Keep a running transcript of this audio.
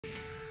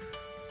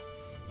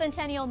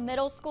Centennial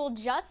Middle School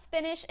just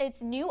finished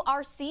its new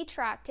RC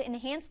track to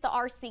enhance the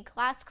RC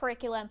class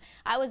curriculum.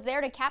 I was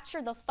there to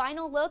capture the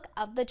final look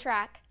of the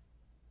track.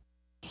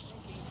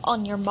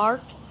 On your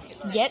mark,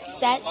 get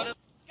set,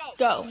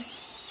 go.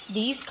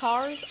 These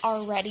cars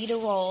are ready to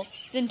roll.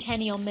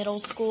 Centennial Middle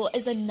School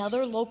is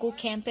another local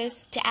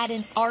campus to add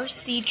an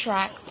RC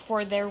track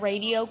for their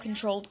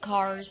radio-controlled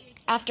cars.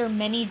 After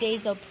many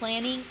days of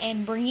planning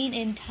and bringing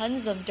in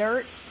tons of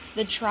dirt,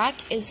 the track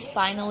is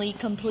finally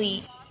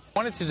complete. I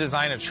wanted to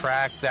design a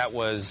track that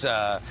was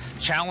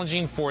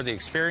challenging for the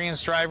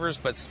experienced drivers,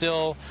 but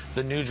still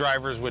the new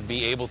drivers would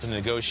be able to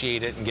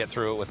negotiate it and get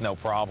through it with no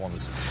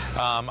problems.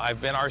 I've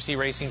been RC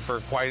racing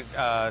for quite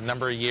a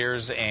number of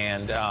years,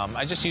 and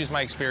I just used my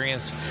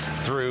experience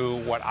through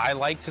what I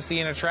like to see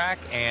in a track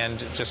and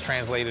just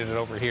translated it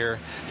over here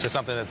to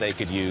something that they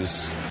could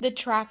use. The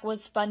track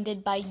was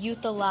funded by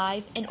Youth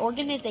Alive, an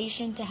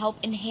organization to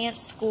help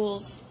enhance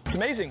schools. It's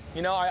amazing.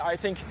 You know, I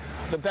think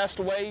the best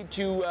way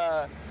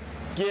to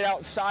get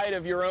outside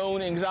of your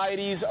own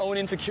anxieties, own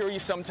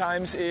insecurities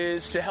sometimes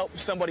is to help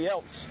somebody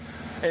else.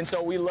 And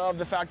so we love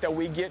the fact that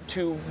we get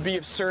to be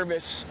of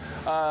service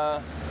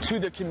to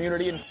the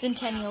community.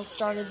 Centennial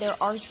started their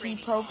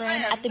RC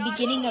program at the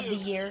beginning of the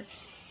year,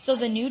 so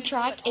the new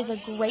track is a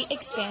great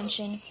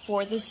expansion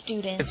for the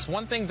students. It's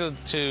one thing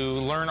to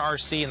learn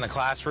RC in the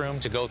classroom,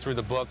 to go through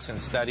the books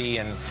and study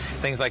and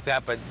things like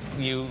that, but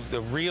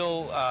the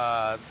real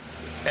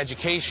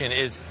education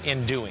is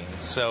in doing.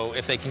 So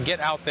if they can get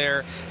out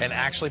there and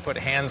actually put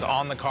hands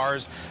on the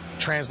cars,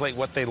 translate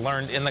what they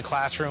learned in the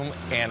classroom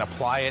and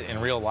apply it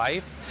in real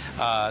life,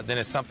 then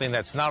it's something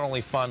that's not only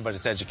fun, but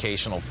it's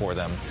educational for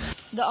them.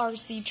 The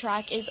RC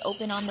track is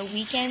open on the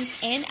weekends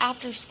and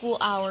after school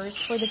hours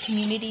for the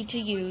community to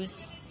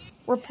use.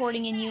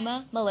 Reporting in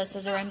Yuma, Melissa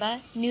Zaremba,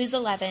 News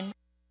 11.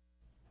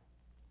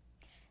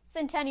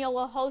 Centennial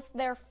will host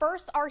their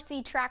first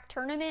RC track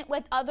tournament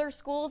with other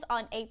schools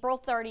on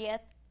April 30th.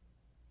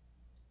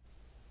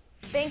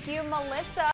 Thank you, Melissa.